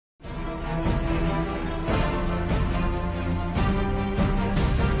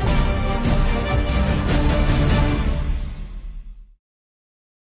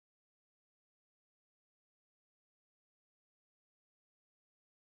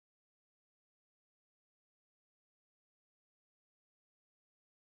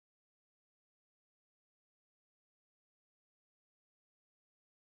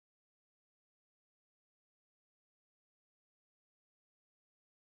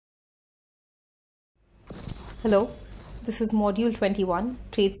Hello, this is Module 21,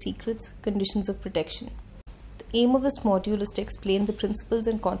 Trade Secrets, Conditions of Protection. The aim of this module is to explain the principles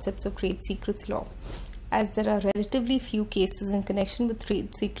and concepts of trade secrets law. As there are relatively few cases in connection with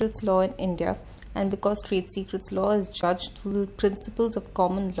trade secrets law in India, and because trade secrets law is judged through the principles of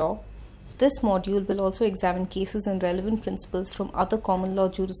common law, this module will also examine cases and relevant principles from other common law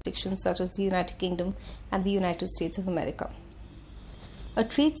jurisdictions such as the United Kingdom and the United States of America. A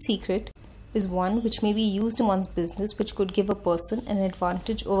trade secret is one which may be used in one's business which could give a person an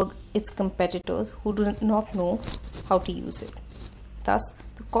advantage over its competitors who do not know how to use it. Thus,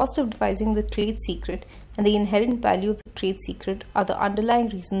 the cost of devising the trade secret and the inherent value of the trade secret are the underlying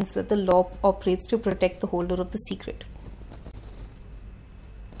reasons that the law operates to protect the holder of the secret.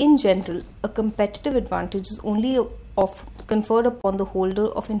 In general, a competitive advantage is only conferred upon the holder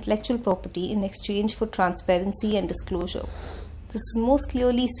of intellectual property in exchange for transparency and disclosure. This is most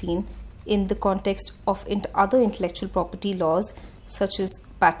clearly seen in the context of other intellectual property laws such as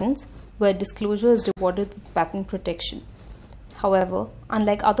patents, where disclosure is rewarded with patent protection. However,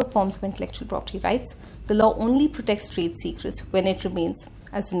 unlike other forms of intellectual property rights, the law only protects trade secrets when it remains,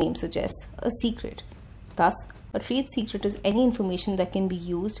 as the name suggests, a secret. Thus, a trade secret is any information that can be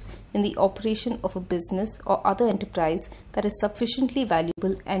used in the operation of a business or other enterprise that is sufficiently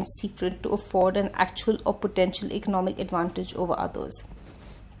valuable and secret to afford an actual or potential economic advantage over others.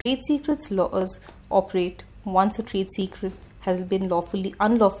 Trade secrets laws operate once a trade secret has been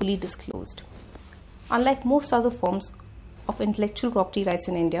unlawfully disclosed. Unlike most other forms of intellectual property rights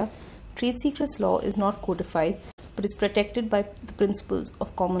in India, trade secrets law is not codified but is protected by the principles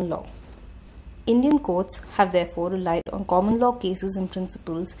of common law. Indian courts have therefore relied on common law cases and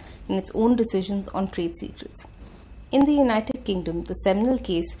principles in its own decisions on trade secrets. In the United Kingdom, the seminal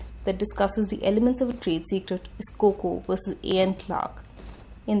case that discusses the elements of a trade secret is Coco versus A.N. Clark.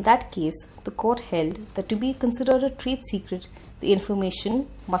 In that case, the court held that to be considered a trade secret, the information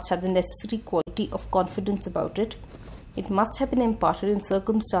must have the necessary quality of confidence about it. It must have been imparted in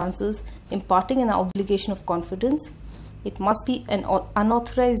circumstances imparting an obligation of confidence. It must be an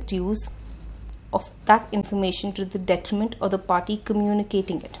unauthorized use of that information to the detriment of the party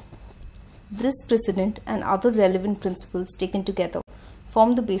communicating it. This precedent and other relevant principles taken together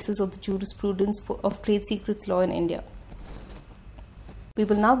form the basis of the jurisprudence of trade secrets law in India. We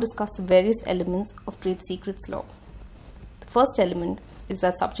will now discuss the various elements of trade secrets law. The first element is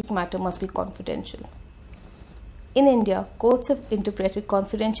that subject matter must be confidential. In India, courts have interpreted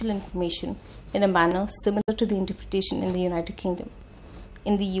confidential information in a manner similar to the interpretation in the United Kingdom.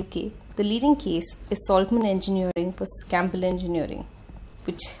 In the UK, the leading case is Saltman Engineering versus Campbell Engineering,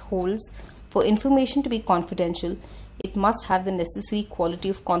 which holds for information to be confidential, it must have the necessary quality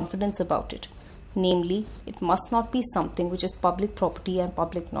of confidence about it. Namely, it must not be something which is public property and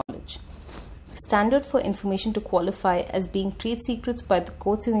public knowledge. The standard for information to qualify as being trade secrets by the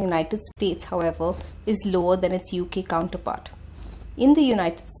courts in the United States, however, is lower than its UK counterpart. In the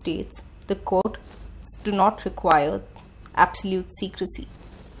United States, the courts do not require absolute secrecy.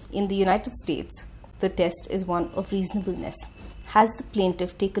 In the United States, the test is one of reasonableness. Has the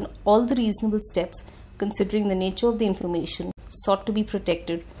plaintiff taken all the reasonable steps considering the nature of the information sought to be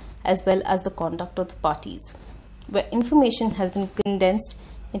protected as well as the conduct of the parties? Where information has been condensed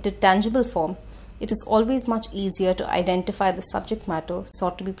into tangible form, it is always much easier to identify the subject matter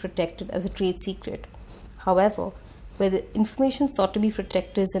sought to be protected as a trade secret. However, where the information sought to be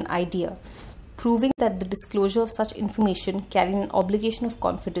protected is an idea, proving that the disclosure of such information carrying an obligation of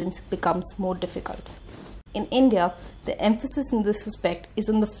confidence becomes more difficult. In India, the emphasis in this respect is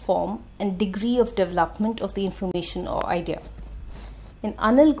on the form and degree of development of the information or idea. In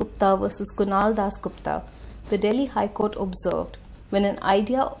Anil Gupta versus Kunal Das Gupta, the Delhi High Court observed, when an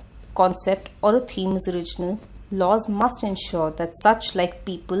idea, concept or a theme is original, laws must ensure that such like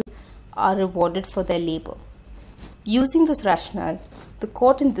people are rewarded for their labor. Using this rationale, the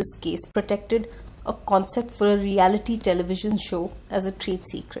court in this case protected a concept for a reality television show as a trade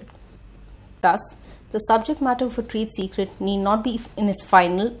secret. Thus, the subject matter of a trade secret need not be in its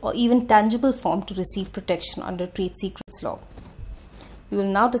final or even tangible form to receive protection under trade secrets law. We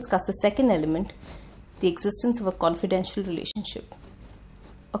will now discuss the second element, the existence of a confidential relationship.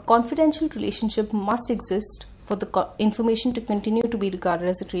 A confidential relationship must exist for the information to continue to be regarded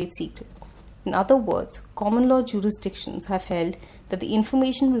as a trade secret. In other words, common law jurisdictions have held that the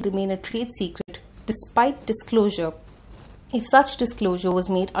information will remain a trade secret despite disclosure if such disclosure was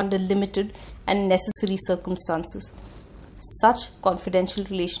made under limited and necessary circumstances. Such confidential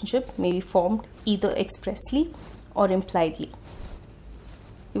relationship may be formed either expressly or impliedly.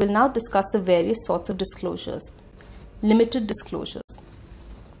 We will now discuss the various sorts of disclosures. Limited disclosures.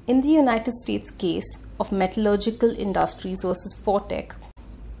 In the United States case of Metallurgical Industries versus Fortec,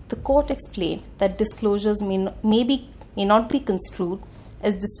 the court explained that disclosures may not be construed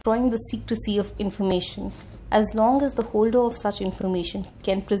as destroying the secrecy of information as long as the holder of such information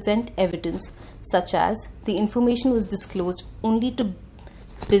can present evidence such as the information was disclosed only to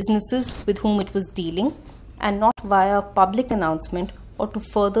businesses with whom it was dealing and not via public announcement or to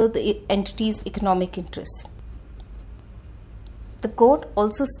further the entity's economic interests. The court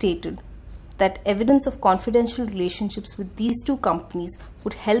also stated that evidence of confidential relationships with these two companies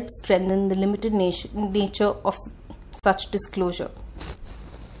would help strengthen the limited nature of such disclosure.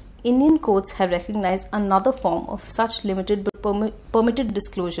 Indian courts have recognized another form of such limited but permitted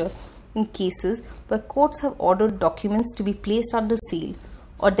disclosure in cases where courts have ordered documents to be placed under seal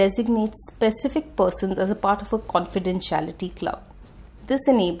or designate specific persons as a part of a confidentiality club. This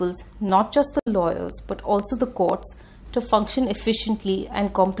enables not just the lawyers but also the courts to function efficiently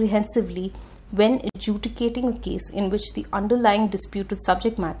and comprehensively when adjudicating a case in which the underlying disputed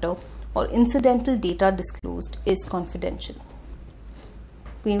subject matter or incidental data disclosed is confidential.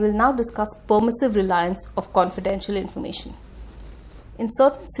 We will now discuss permissive reliance of confidential information. In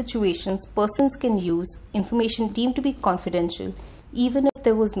certain situations, persons can use information deemed to be confidential even if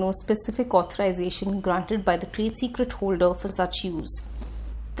there was no specific authorization granted by the trade secret holder for such use.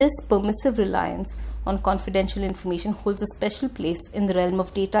 This permissive reliance on confidential information holds a special place in the realm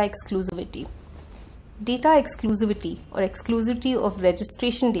of data exclusivity. Data exclusivity or exclusivity of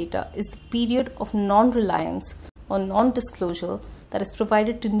registration data is the period of non-reliance or non-disclosure that is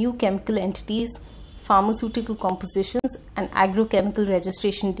provided to new chemical entities, pharmaceutical compositions, and agrochemical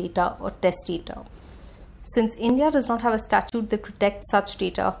registration data or test data. Since India does not have a statute that protects such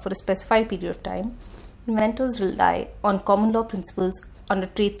data for a specified period of time, inventors rely on common law principles under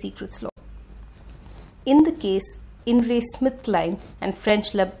trade secrets law. In the case In re SmithKline and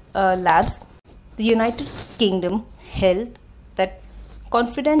French Labs, the United Kingdom held that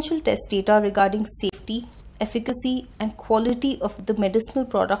confidential test data regarding safety, efficacy, and quality of the medicinal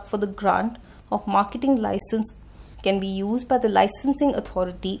product for the grant of marketing license can be used by the licensing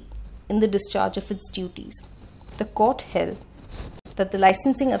authority in the discharge of its duties. The court held that the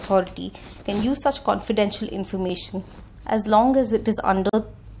licensing authority can use such confidential information as long as it is under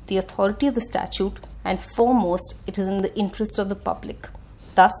the authority of the statute and foremost it is in the interest of the public.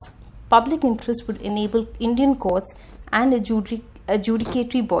 Thus, public interest would enable Indian courts and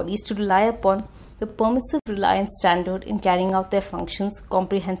adjudicatory bodies to rely upon the permissive reliance standard in carrying out their functions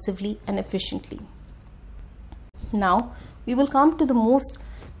comprehensively and efficiently. Now, we will come to the most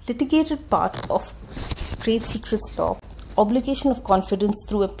litigated part of trade secrets law, obligation of confidence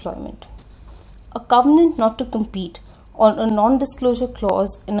through employment. A covenant not to compete or a non-disclosure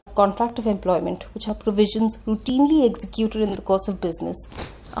clause in a contract of employment, which are provisions routinely executed in the course of business,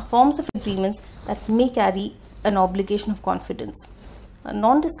 are forms of agreements that may carry an obligation of confidence. A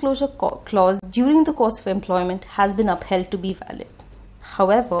non-disclosure clause during the course of employment has been upheld to be valid.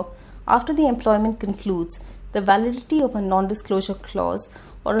 However, after the employment concludes, the validity of a non-disclosure clause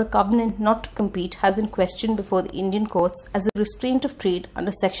or a covenant not to compete has been questioned before the Indian courts as a restraint of trade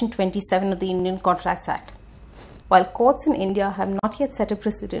under Section 27 of the Indian Contracts Act. While courts in India have not yet set a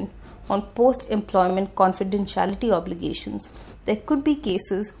precedent on post-employment confidentiality obligations, there could be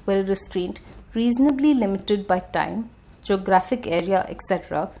cases where a restraint reasonably limited by time, geographic area,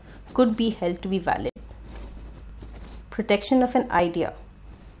 etc. could be held to be valid. Protection of an idea.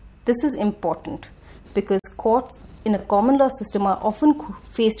 This is important because courts in a common law system are often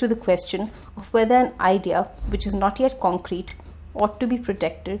faced with the question of whether an idea which is not yet concrete ought to be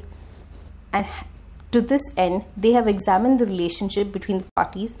protected, and to this end they have examined the relationship between the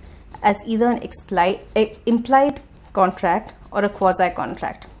parties as either an implied contract or a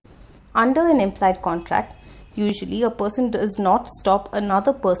quasi-contract. Under an implied contract, usually a person does not stop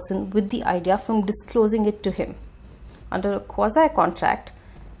another person with the idea from disclosing it to him. Under a quasi-contract,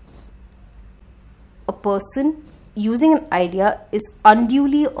 a person using an idea is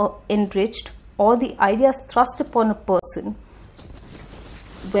unduly enriched or the idea is thrust upon a person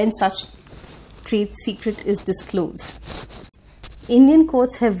when such trade secret is disclosed. Indian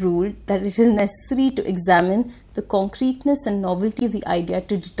courts have ruled that it is necessary to examine the concreteness and novelty of the idea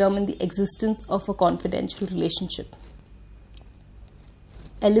to determine the existence of a confidential relationship.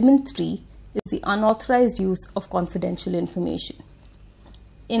 Element 3 is the unauthorized use of confidential information.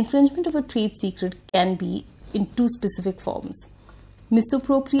 Infringement of a trade secret can be in two specific forms: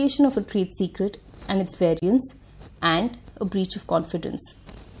 misappropriation of a trade secret and its variants, and a breach of confidence.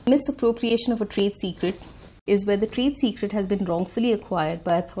 Misappropriation of a trade secret is where the trade secret has been wrongfully acquired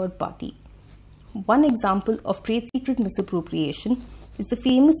by a third party. One example of trade secret misappropriation is the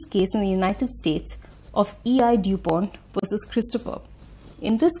famous case in the United States of E.I. DuPont versus Christopher.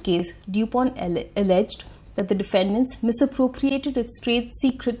 In this case, DuPont alleged that the defendants misappropriated its trade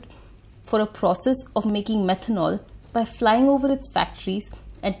secret for a process of making methanol by flying over its factories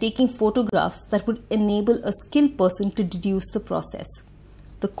and taking photographs that would enable a skilled person to deduce the process.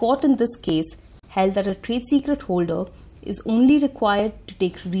 The court in this case held that a trade secret holder is only required to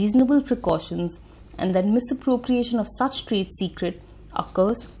take reasonable precautions and that misappropriation of such trade secret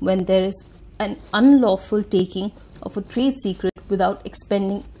occurs when there is an unlawful taking of a trade secret without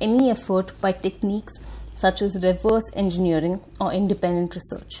expending any effort by techniques such as reverse engineering or independent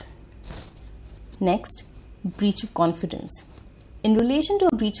research. Next, breach of confidence. In relation to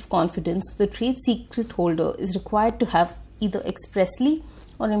a breach of confidence, the trade secret holder is required to have either expressly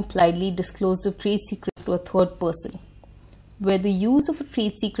or impliedly disclosed the trade secret to a third person. Where the use of a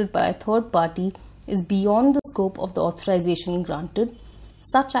trade secret by a third party is beyond the scope of the authorization granted,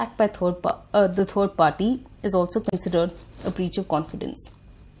 such act by the third party is also considered a breach of confidence.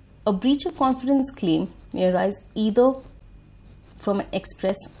 A breach of confidence claim may arise either from an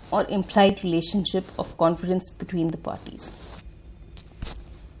express or implied relationship of confidence between the parties.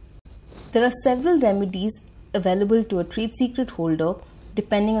 There are several remedies available to a trade secret holder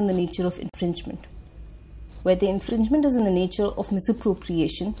depending on the nature of infringement. Where the infringement is in the nature of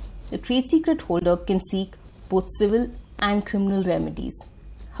misappropriation, the trade secret holder can seek both civil and criminal remedies.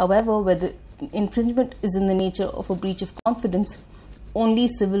 However, where the infringement is in the nature of a breach of confidence, only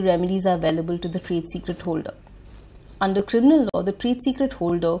civil remedies are available to the trade secret holder. Under criminal law, the trade secret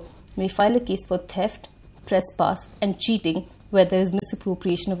holder may file a case for theft, trespass, and cheating where there is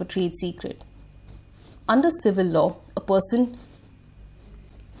misappropriation of a trade secret. Under civil law, a person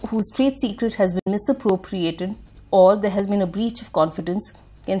whose trade secret has been misappropriated or there has been a breach of confidence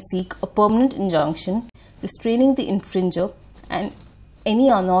can seek a permanent injunction restraining the infringer and any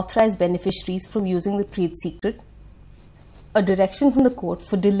unauthorized beneficiaries from using the trade secret, a direction from the court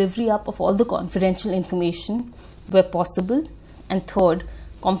for delivery up of all the confidential information where possible, and third,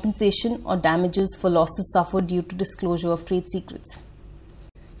 compensation or damages for losses suffered due to disclosure of trade secrets.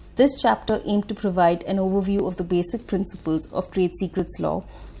 This chapter aimed to provide an overview of the basic principles of trade secrets law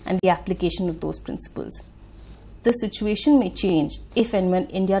and the application of those principles. The situation may change if and when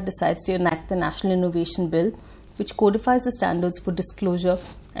India decides to enact the National Innovation Bill, which codifies the standards for disclosure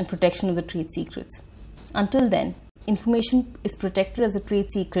and protection of the trade secrets. Until then, information is protected as a trade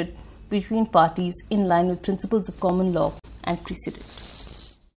secret between parties in line with principles of common law and precedent.